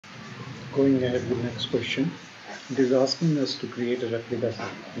Going ahead with the next question. It is asking us to create a replica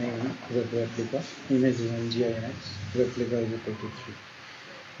set. Name web-replica, image is nginx, replica is equal to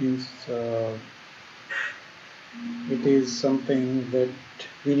 3. Means it is something that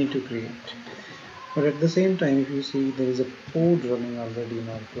we need to create. But at the same time, if you see, there is a pod running already in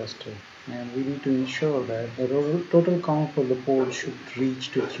our cluster, and we need to ensure that the total count for the pod should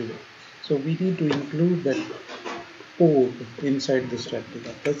reach to 3. So we need to include that pod inside this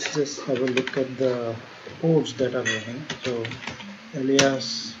replica. Let's just have a look at the pods that are running. So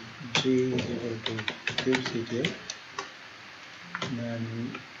alias g is equal to kubectl, then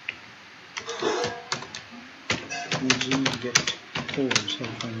g get pods.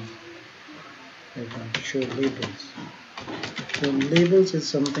 I can show labels. So labels is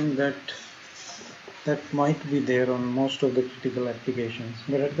something that might be there on most of the critical applications,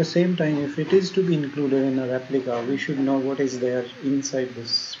 but at the same time, if it is to be included in a replica, we should know what is there inside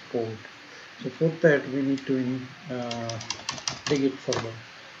this pod. So for that, we need to dig it further.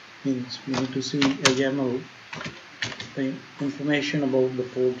 Means we need to see a YAML. The information about the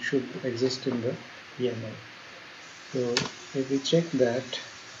pod should exist in the YAML. So if we check that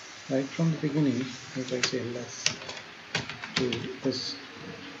right from the beginning, if I say less to this,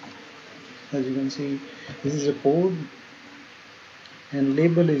 as you can see, this is a pod, and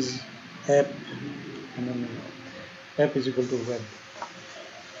label is app, and then app is equal to web,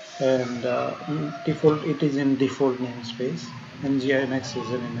 and default, it is in default namespace, and nginx is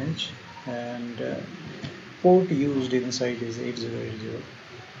an image, and port used inside is 8080.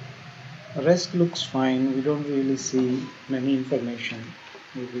 Rest looks fine. We don't really see many information.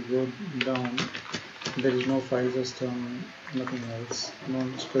 If we go down, there is no file system, nothing else, no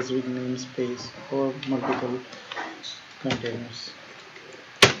specific namespace or multiple containers.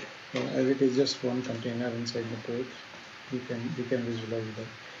 So as it is just one container inside the port, we can visualize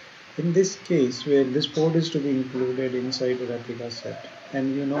that. In this case, where this port is to be included inside a replica set,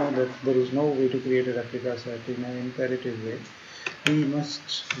 and you know that there is no way to create a replica set in an imperative way, we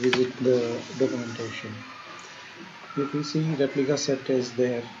must visit the documentation. If you see, replica set is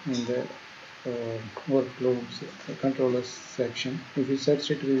there in the workloads controllers section. If you search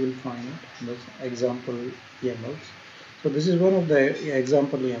it, we will find the example YAMLs. So this is one of the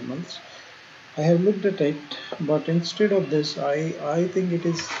example YAMLs. I have looked at it, but instead of this, I think it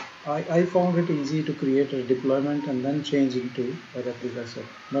is, I found it easy to create a deployment and then change into a replica set.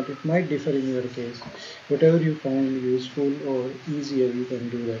 But it might differ in your case. Whatever you find useful or easier, you can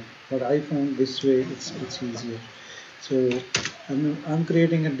do that. But I found this way it's easier. So I'm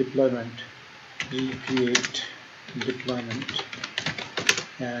creating a deployment. We create deployment,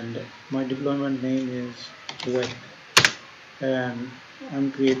 and my deployment name is web, and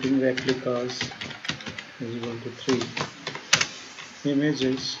I'm creating replicas is equal to 3.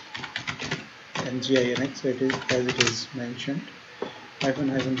 Images nginx, it is as it is mentioned.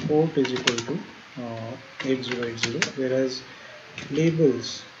 ---- port is equal to 8080, whereas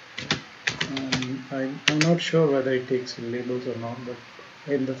labels, I'm not sure whether it takes labels or not, but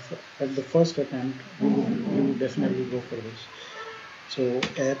at the first attempt, we will definitely go for this. So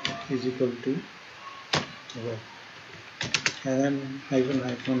app is equal to web, and then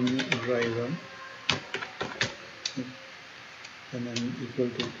 ---- driver, and then equal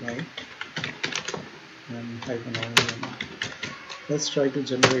to client, and --- Let's try to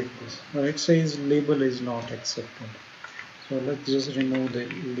generate this. Now it says label is not accepted. So let's just remove the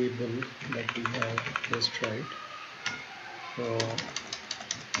label that we have just tried. So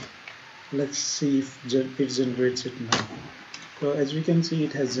let's see if it generates it now. So as we can see,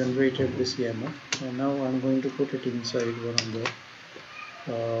 it has generated this YAML. So now I'm going to put it inside one of the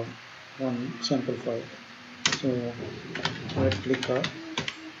one sample file. So replica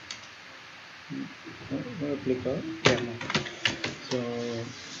YAML. So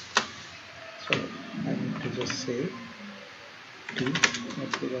I need to just say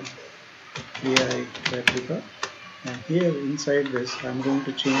replica, and here inside this I'm going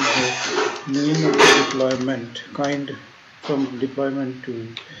to change the name of the deployment kind from deployment to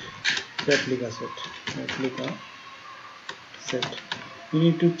replica set. You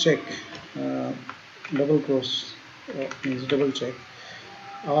need to check, double check,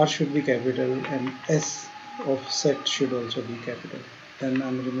 R should be capital and S of set should also be capital. Then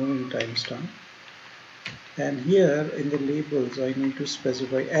I'm removing timestamp. And here in the labels, I need to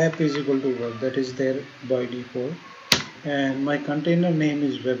specify app is equal to web, that is there by default, and my container name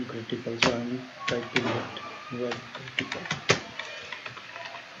is web-critical, so I'm typing that web-critical.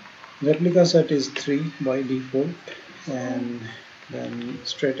 Replica set is 3 by default, and then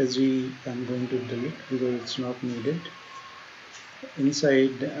strategy I'm going to delete because it's not needed.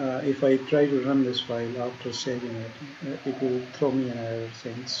 inside, if I try to run this file after saving it, it will throw me an error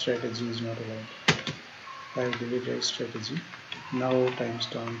saying strategy is not allowed. I have deleted strategy. Now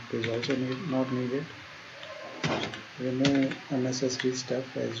timestamp is also not needed. Remove unnecessary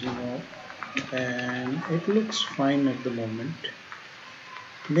stuff, as you know, and it looks fine at the moment.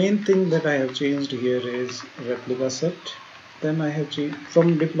 Main thing that I have changed here is ReplicaSet. Then I have changed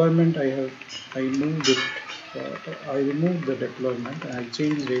from deployment. I moved it. I removed the deployment and I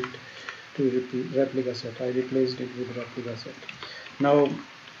changed it to ReplicaSet. I replaced it with ReplicaSet. Now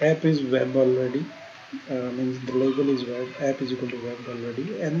app is web already. Means the label is web, app is equal to web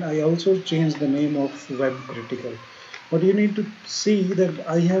already, and I also changed the name of web-replica. But you need to see that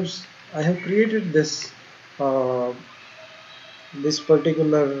I have created this this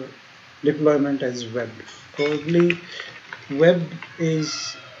particular deployment as web. Probably web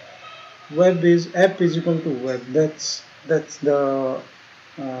is app is equal to web. That's the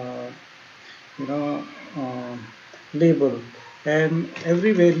uh, you know label, and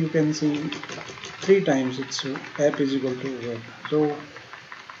everywhere you can see 3 times it's app is equal to web. So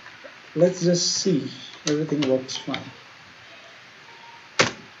let's just see everything works fine.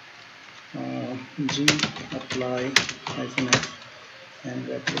 G apply -f and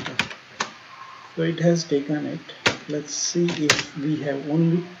replica. So it has taken it. Let's see if we have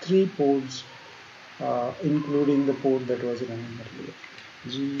only 3 ports, including the port that was running earlier.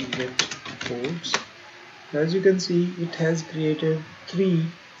 G get ports. As you can see, it has created 3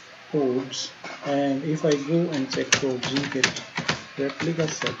 ports, and if I go and check for G get replica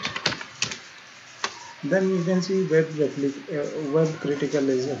set, then you can see web critical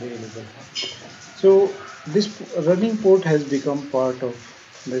is available. So this running port has become part of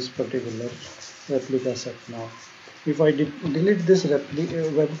this particular replica set now. If I delete this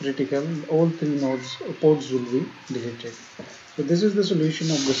web critical, all 3 ports will be deleted. So this is the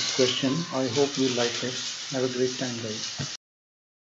solution of this question. I hope you like it. Have a great time, guys.